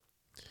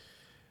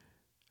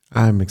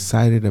I'm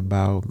excited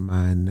about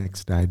my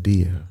next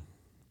idea.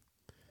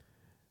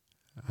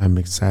 I'm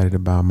excited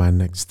about my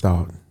next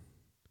thought.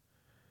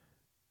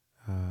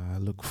 I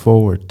look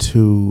forward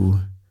to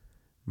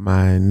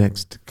my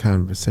next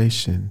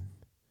conversation.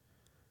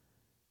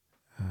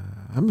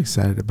 I'm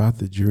excited about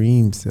the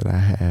dreams that I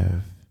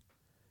have.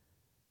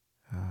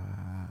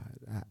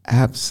 I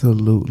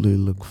absolutely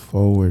look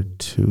forward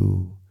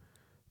to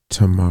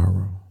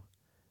tomorrow.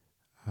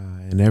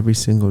 And every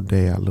single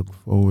day, I look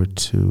forward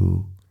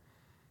to,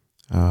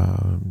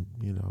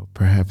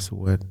 perhaps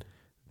what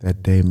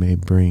that day may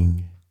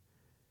bring.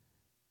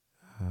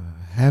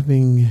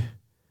 Having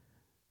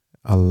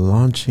a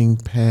launching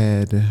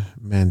pad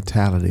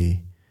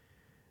mentality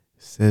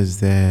says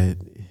that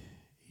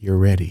you're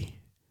ready.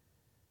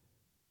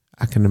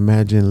 I can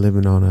imagine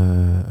living on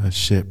a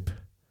ship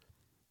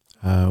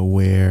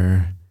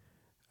where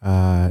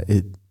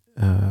it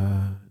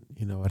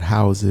it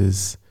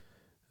houses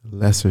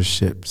lesser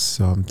ships.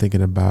 So I'm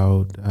thinking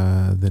about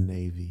the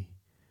Navy.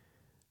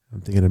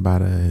 I'm thinking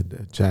about a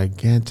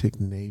gigantic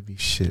Navy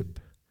ship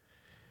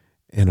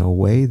in a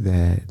way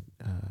that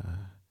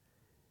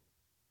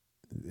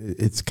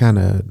it's kind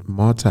of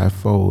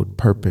multifold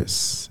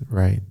purpose,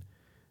 right?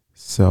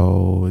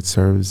 So it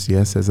serves,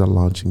 yes, as a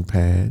launching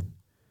pad.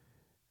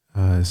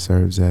 It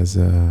serves as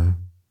uh,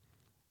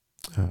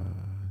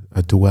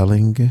 a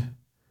dwelling.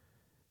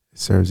 It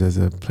serves as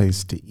a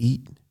place to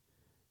eat.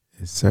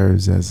 It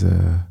serves as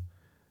a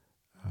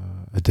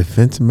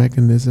defense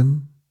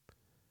mechanism.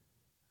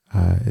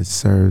 It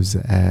serves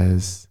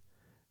as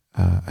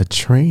a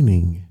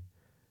training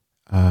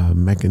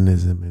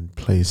mechanism in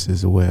place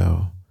as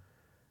well.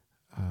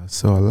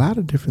 So a lot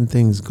of different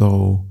things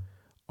go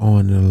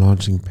on in a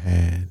launching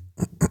pad.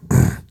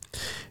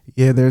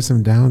 Yeah, there's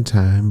some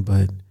downtime,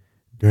 but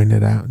during the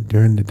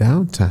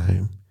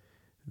downtime,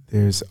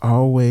 there's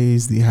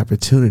always the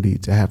opportunity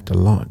to have to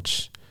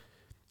launch,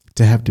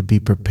 to have to be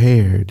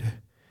prepared.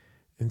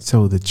 And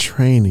so the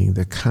training,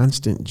 the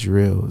constant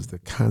drills, the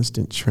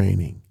constant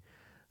training,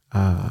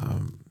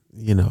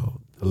 the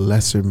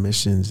lesser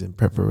missions in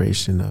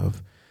preparation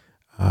of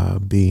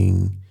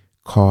being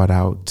called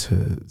out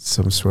to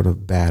some sort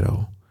of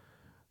battle.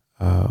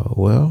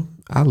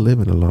 I live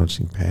in a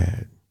launching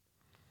pad.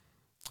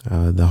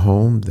 The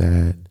home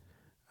that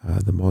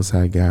the Most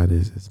High God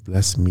has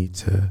blessed me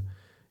to,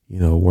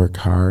 work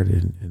hard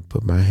and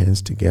put my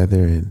hands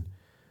together, and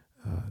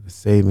the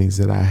savings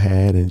that I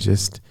had, and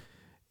just,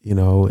 it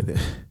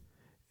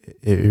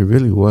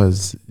really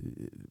was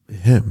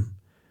Him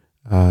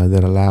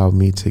that allowed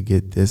me to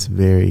get this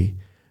very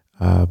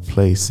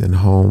place and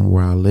home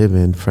where I live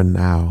in for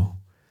now.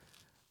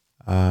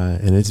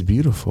 And it's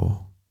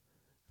beautiful.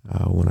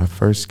 When I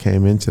first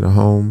came into the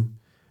home,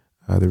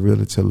 the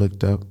realtor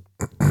looked up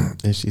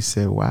and she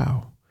said,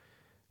 "Wow."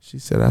 She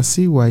said, "I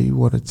see why you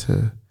wanted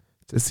to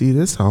see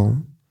this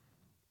home."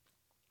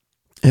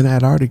 And I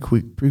had already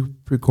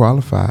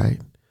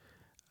pre-qualified.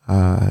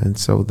 And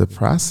so the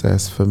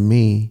process for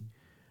me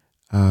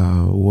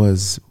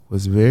was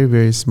very,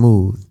 very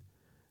smooth.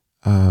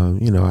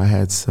 I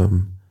had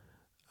some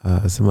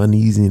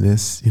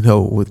uneasiness,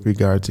 with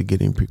regard to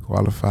getting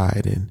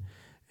pre-qualified and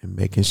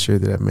making sure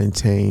that I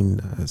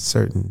maintained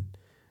certain,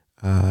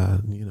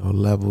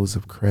 levels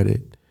of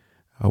credit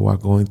while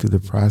going through the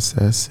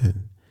process.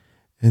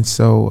 And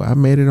so I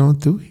made it on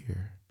through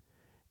here.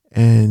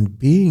 And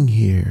being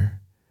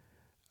here,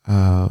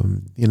 I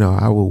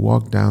would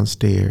walk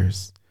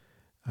downstairs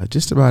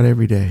just about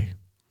every day.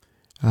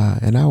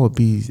 And I would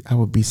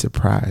be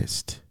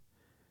surprised.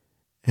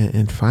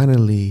 And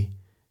finally,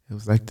 it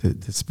was like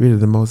the Spirit of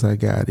the Most High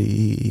God,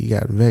 he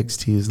got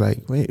vexed. He was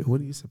like, "Wait,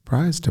 what are you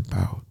surprised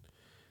about?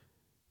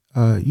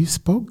 You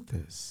spoke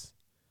this."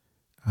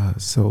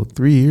 So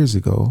 3 years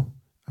ago,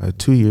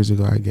 2 years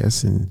ago, I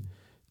guess, in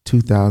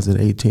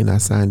 2018, I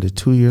signed a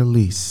 2-year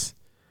lease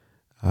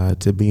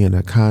to be in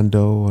a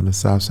condo on the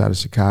south side of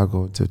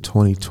Chicago until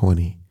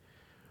 2020.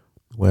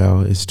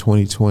 Well, it's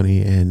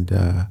 2020, and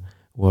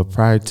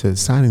prior to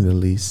signing the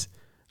lease,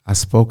 I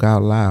spoke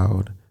out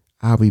loud,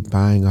 "I'll be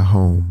buying a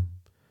home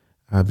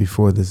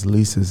before this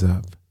lease is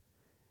up."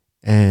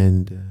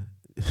 And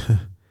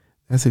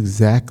that's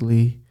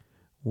exactly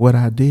what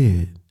I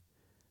did.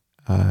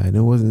 And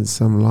it wasn't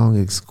some long,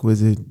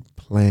 exquisite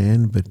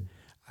plan, but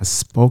I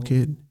spoke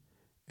it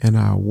and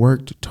I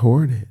worked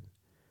toward it.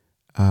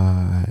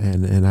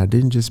 And I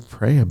didn't just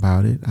pray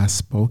about it. I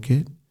spoke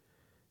it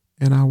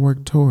and I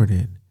worked toward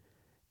it.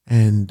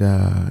 And,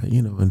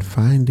 and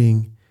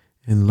finding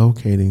and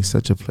locating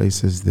such a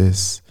place as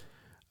this,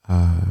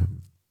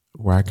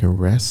 where I can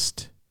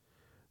rest,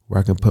 where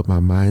I can put my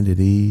mind at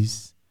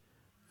ease,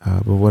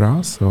 but what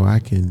also I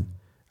can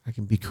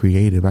be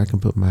creative. I can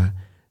put my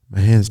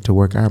hands to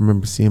work. I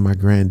remember seeing my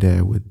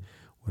granddad with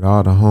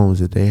all the homes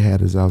that they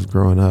had as I was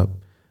growing up.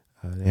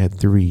 They had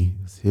three: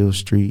 it was Hill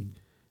Street,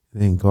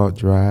 then Galt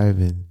Drive,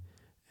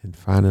 and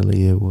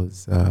finally it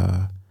was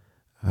the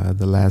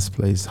last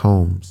place,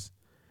 Homes.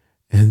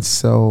 And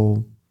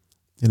so,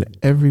 in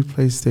every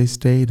place they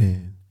stayed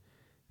in,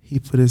 he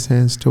put his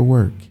hands to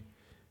work.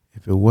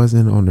 If it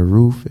wasn't on the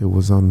roof, it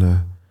was on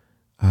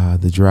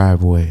the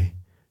driveway,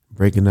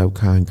 breaking up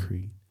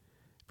concrete.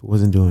 If it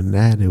wasn't doing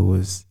that, it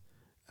was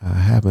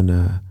having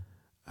a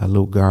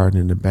little garden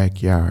in the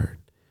backyard.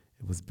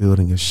 It was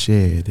building a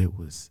shed. It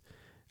was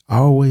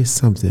always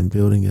something,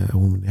 building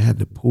when they had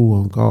the pool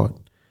on God,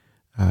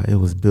 it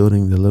was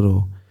building the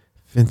little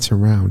fence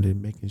around it,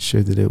 making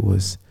sure that it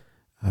was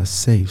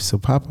safe. So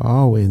Papa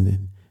always,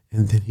 and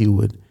then he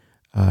would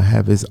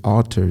have his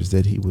altars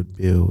that he would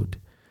build.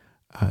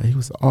 He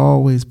was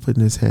always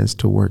putting his hands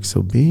to work.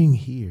 So being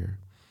here,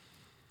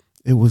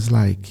 it was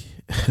like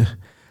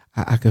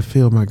I could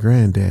feel my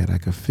granddad. I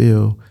could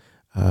feel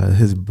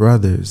his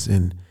brothers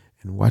and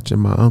watching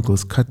my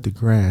uncles cut the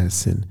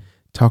grass and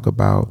talk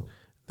about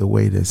the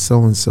way that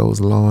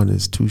so-and-so's lawn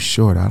is too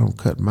short. I don't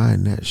cut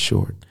mine that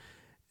short.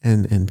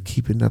 And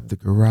keeping up the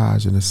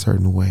garage in a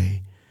certain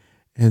way.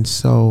 And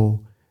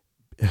so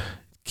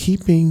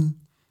keeping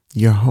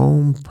your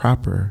home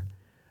proper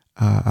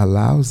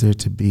allows there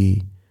to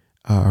be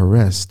a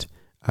rest.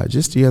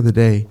 Just the other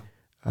day,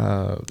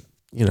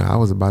 I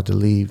was about to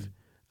leave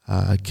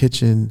a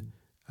kitchen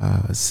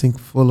sink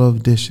full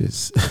of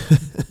dishes.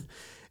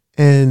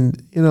 And,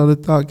 the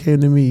thought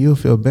came to me, you'll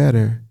feel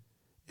better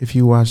if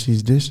you wash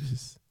these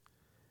dishes.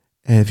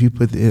 And if you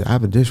I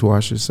have a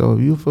dishwasher, so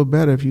you'll feel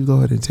better if you go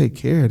ahead and take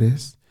care of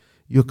this.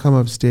 You'll come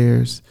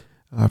upstairs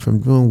from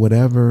doing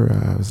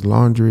whatever, it's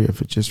laundry,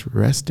 if it's just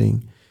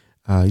resting.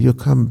 You'll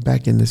come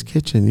back in this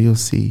kitchen, you'll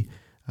see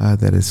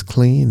that it's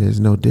clean, there's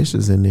no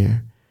dishes in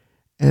there.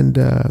 And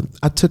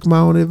I took my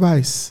own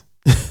advice.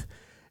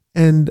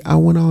 And I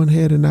went on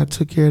ahead and I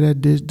took care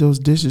of those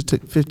dishes.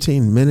 Took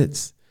 15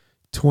 minutes,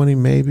 20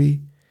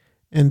 maybe.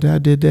 And I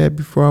did that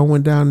before I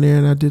went down there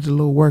and I did the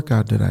little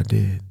workout that I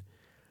did.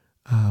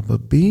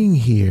 But being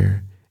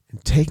here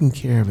and taking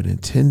care of it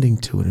and tending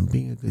to it and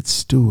being a good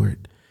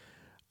steward,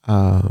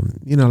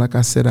 like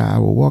I said, I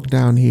would walk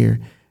down here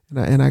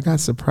and I got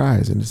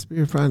surprised. And the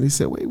Spirit finally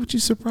said, wait, what you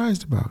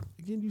surprised about?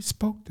 Again, you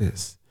spoke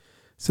this.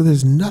 So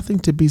there's nothing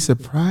to be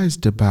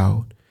surprised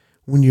about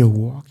when you're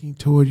walking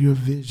toward your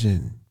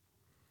vision.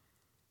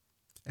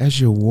 As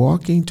you're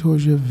walking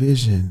towards your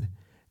vision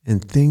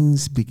and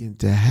things begin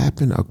to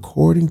happen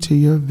according to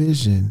your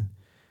vision,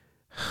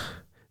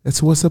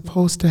 that's what's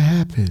supposed to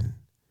happen.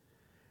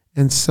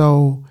 And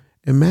so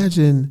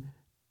imagine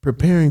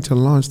preparing to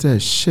launch that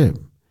ship.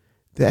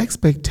 The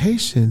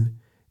expectation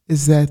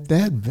is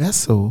that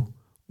vessel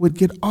would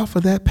get off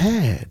of that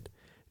pad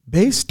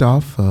based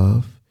off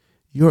of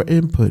your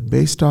input,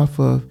 based off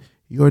of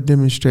your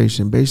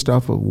demonstration, based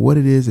off of what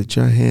it is that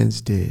your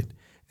hands did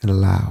and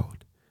allowed.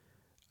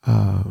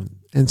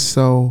 And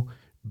so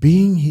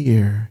being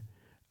here,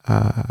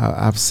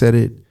 I've said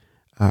it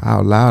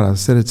out loud. I've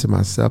said it to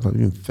myself. I've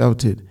even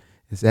felt it.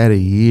 It's added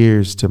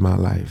years to my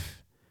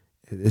life.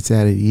 It's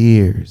added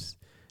years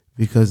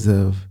because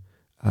of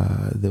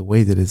the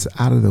way that it's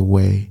out of the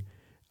way.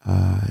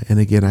 And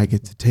again, I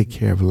get to take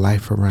care of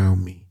life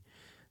around me.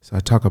 So I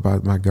talk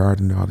about my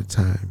garden all the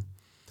time.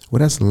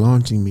 Well, that's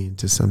launching me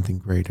into something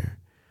greater.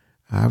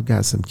 I've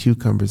got some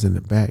cucumbers in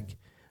the back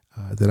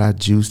that I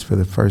juiced for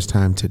the first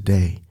time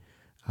today.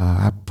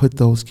 I put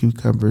those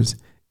cucumbers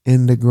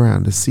in the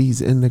ground, the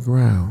seeds in the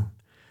ground,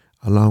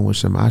 along with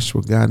some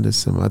ashwagandha,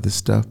 some other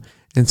stuff.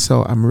 And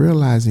so I'm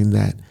realizing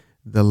that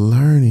the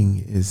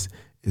learning is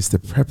the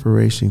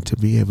preparation to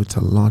be able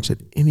to launch at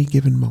any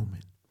given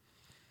moment.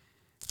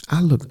 I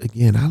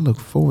look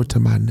forward to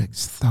my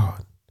next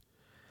thought.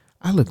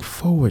 I look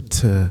forward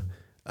to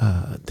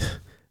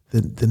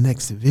the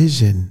next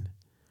vision.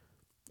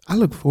 I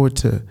look forward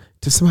to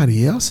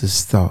somebody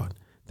else's thought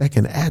that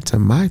can add to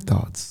my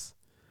thoughts,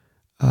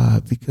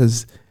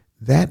 because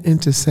that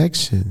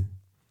intersection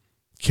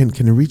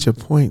can reach a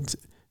point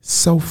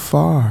so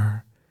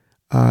far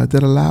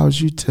that allows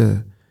you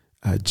to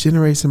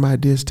generate some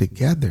ideas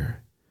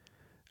together.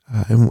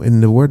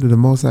 And the word of the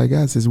Most High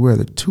God says, where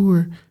the 2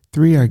 or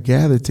 3 are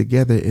gathered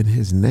together in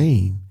his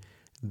name,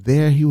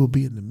 there he will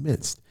be in the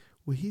midst.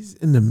 Well, he's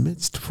in the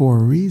midst for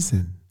a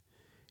reason.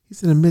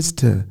 He's in the midst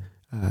to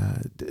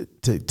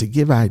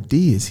give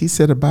ideas. He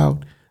said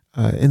about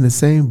in the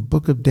same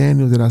book of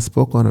Daniel that I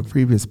spoke on a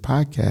previous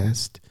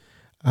podcast,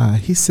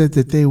 he said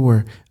that they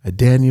were,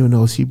 Daniel and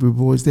those Hebrew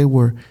boys, they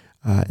were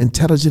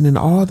intelligent in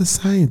all the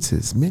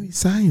sciences, many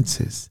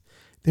sciences.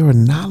 They were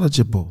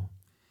knowledgeable.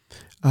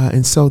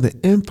 And so the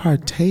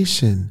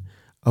impartation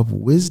of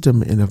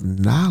wisdom and of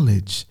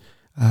knowledge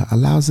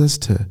allows us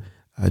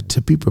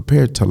to be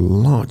prepared to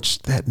launch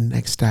that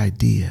next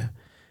idea,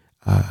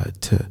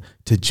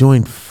 to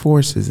join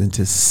forces and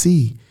to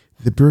see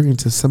the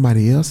brilliance of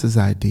somebody else's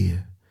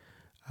idea.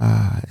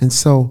 And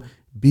so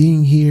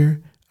being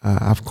here,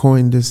 I've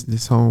coined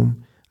this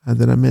home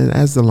that I'm in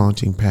as the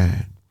launching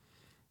pad.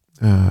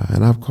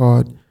 And I've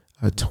called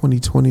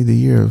 2020 the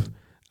year of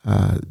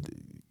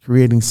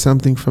creating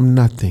something from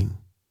nothing.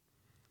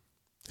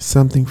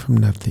 Something from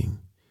nothing.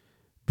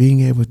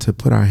 Being able to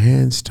put our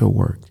hands to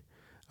work,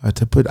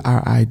 to put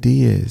our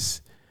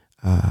ideas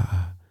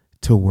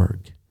to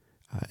work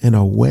in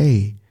a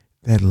way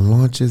that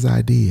launches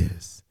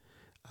ideas.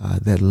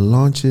 that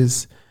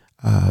launches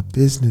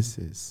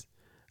businesses,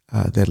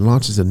 that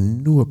launches a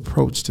new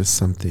approach to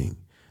something,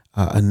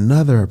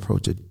 another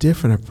approach, a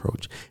different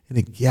approach, and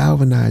it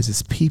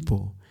galvanizes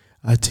people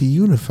to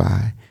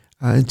unify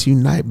and to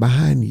unite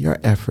behind your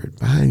effort,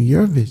 behind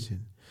your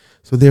vision.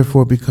 So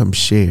therefore, it becomes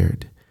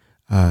shared.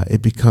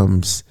 It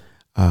becomes,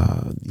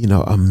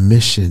 a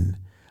mission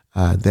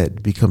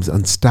that becomes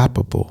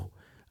unstoppable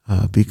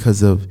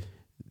because of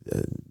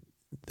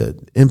the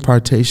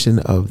impartation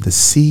of the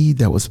seed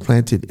that was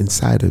planted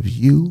inside of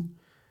you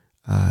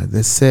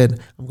that said,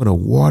 I'm going to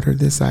water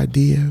this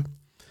idea.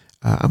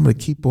 I'm going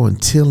to keep on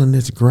tilling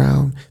this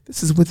ground.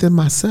 This is within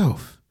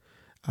myself.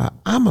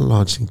 I'm a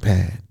launching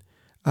pad.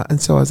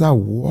 And so as I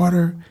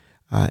water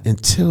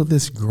and till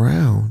this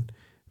ground,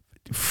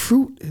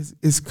 fruit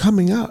is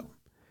coming up.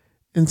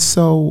 And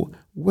so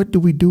what do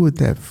we do with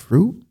that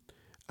fruit?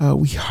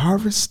 We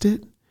harvest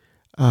it.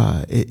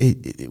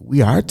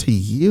 We are to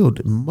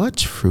yield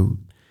much fruit.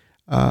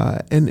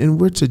 And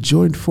we're to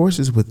join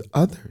forces with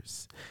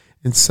others.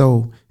 And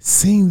so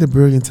seeing the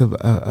brilliance of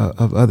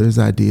others'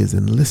 ideas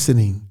and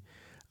listening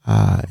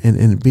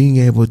and being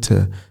able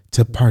to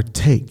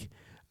partake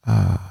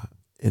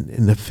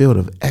in the field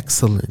of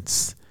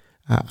excellence.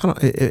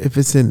 If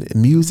it's in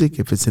music,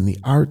 if it's in the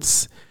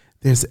arts,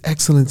 there's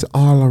excellence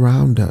all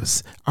around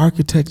us.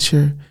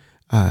 Architecture,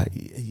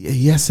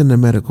 yes, in the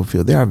medical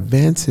field. There are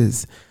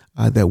advances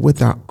that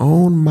with our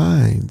own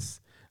minds,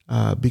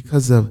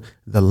 because of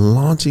the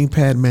launching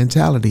pad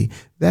mentality,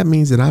 that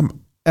means that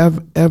I'm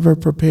ever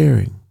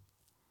preparing.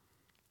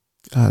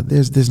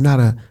 There's not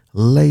a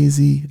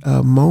lazy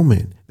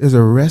moment. There's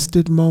a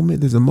rested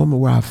moment. There's a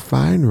moment where I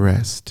find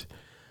rest.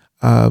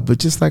 But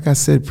just like I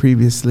said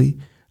previously,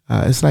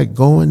 it's like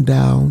going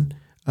down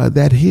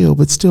that hill,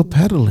 but still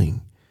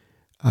pedaling.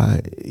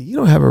 You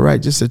don't have a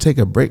right just to take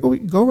a break.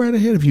 Go right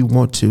ahead if you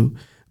want to,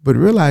 but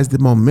realize the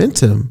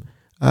momentum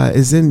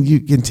is in you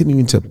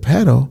continuing to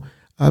pedal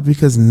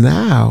because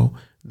now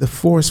the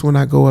force when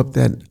I go up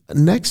that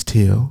next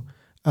hill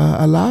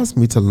allows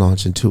me to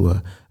launch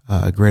into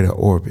a greater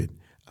orbit,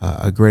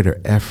 a greater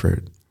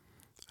effort.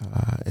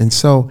 And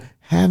so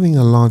having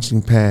a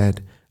launching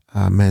pad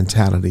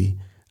mentality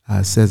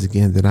says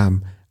again that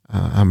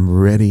I'm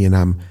ready and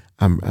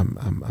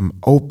I'm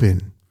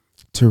open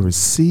to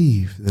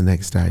receive the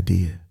next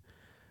idea.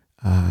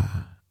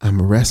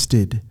 I'm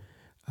rested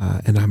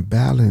and I'm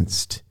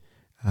balanced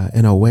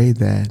in a way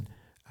that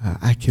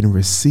I can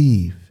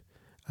receive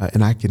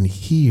and I can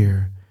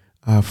hear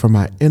from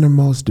my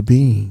innermost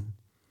being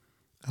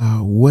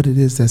what it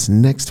is that's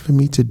next for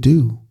me to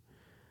do.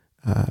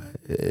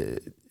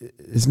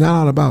 It's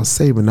not all about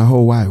saving the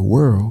whole wide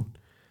world.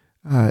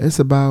 It's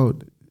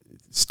about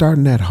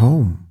starting at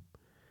home.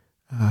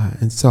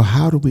 And so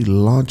how do we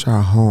launch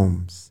our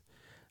homes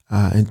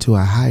into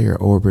a higher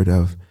orbit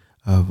of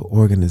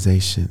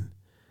organization?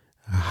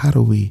 How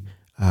do we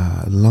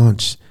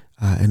launch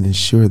and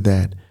ensure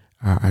that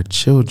our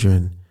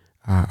children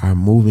are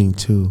moving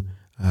to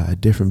a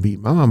different beat?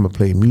 My mama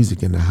played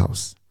music in the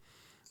house.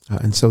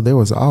 And so there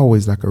was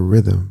always like a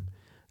rhythm.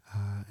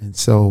 And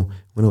so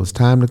when it was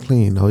time to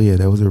clean, oh yeah,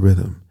 there was a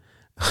rhythm.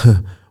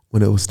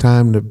 When it was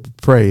time to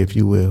pray, if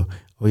you will,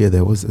 oh yeah,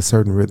 there was a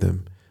certain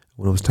rhythm.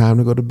 When it was time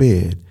to go to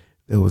bed,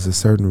 there was a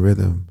certain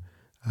rhythm.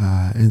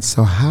 And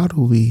so how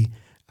do we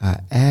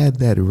add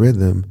that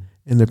rhythm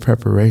in the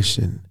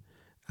preparation?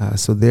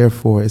 So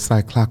therefore, it's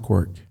like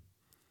clockwork.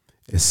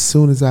 As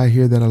soon as I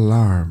hear that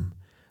alarm,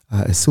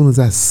 as soon as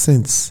I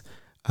sense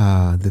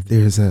that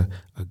there's a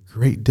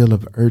great deal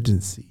of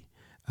urgency,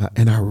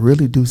 and I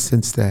really do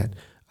sense that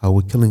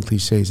with Killing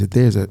Cliches, that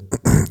there's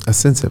a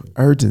sense of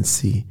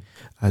urgency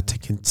to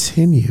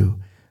continue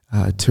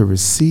to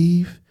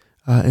receive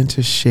and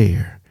to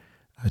share,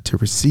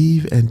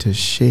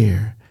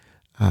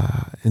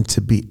 and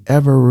to be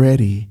ever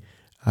ready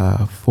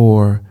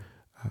for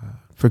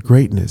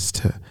greatness,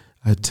 to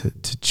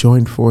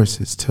join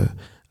forces,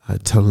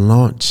 to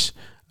launch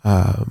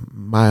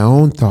my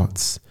own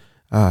thoughts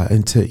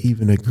into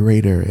even a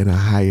greater and a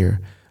higher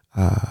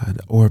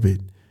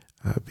orbit,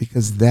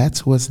 because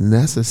that's what's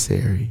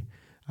necessary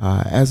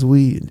as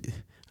we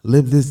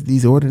live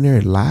these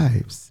ordinary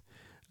lives.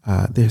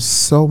 There's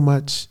so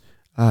much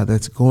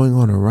that's going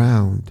on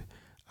around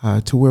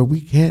to where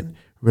we can't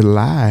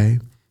rely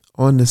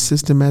on the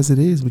system as it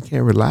is. We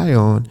can't rely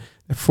on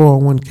the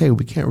 401k.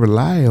 We can't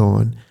rely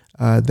on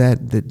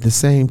the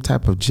same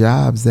type of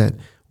jobs that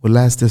will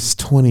last us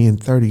 20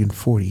 and 30 and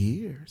 40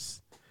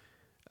 years.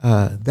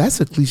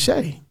 That's a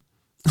cliche.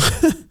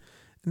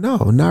 No,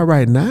 not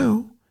right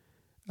now.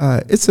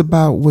 It's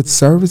about what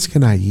service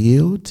can I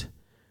yield?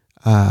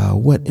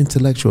 What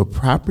intellectual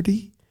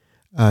property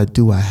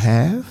do I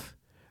have?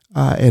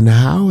 And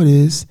how it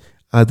is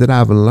that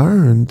I've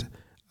learned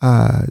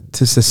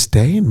to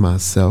sustain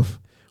myself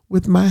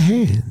with my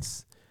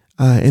hands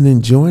and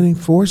in joining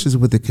forces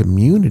with a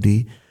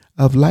community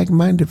of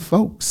like-minded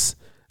folks,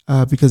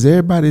 because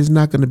everybody is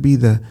not going to be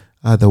the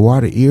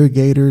water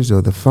irrigators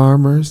or the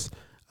farmers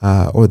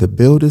or the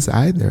builders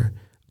either,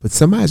 but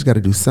somebody's got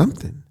to do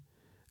something.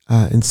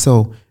 And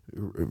so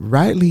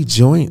rightly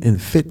joined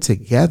and fit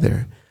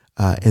together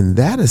in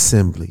that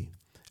assembly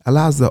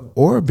allows the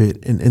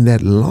orbit and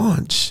that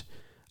launch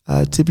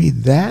to be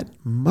that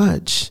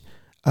much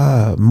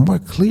more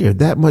clear,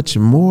 that much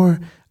more,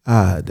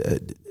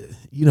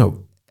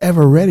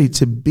 ever ready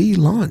to be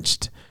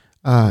launched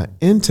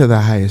into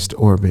the highest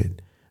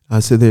orbit.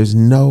 So there's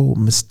no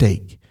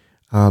mistake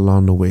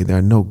along the way. There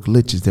are no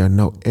glitches. There are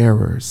no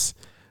errors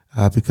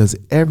because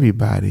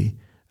everybody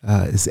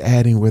is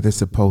adding where they're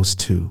supposed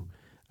to.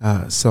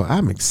 So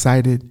I'm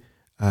excited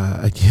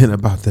again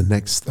about the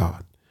next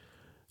thought.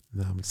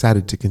 I'm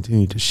excited to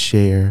continue to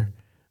share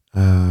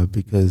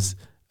because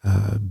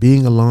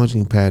being a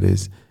launching pad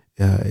is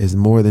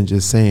more than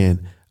just saying,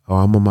 "Oh,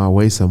 I'm on my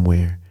way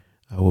somewhere."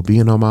 Well,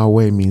 being on my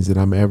way means that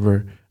I'm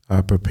ever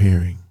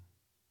preparing.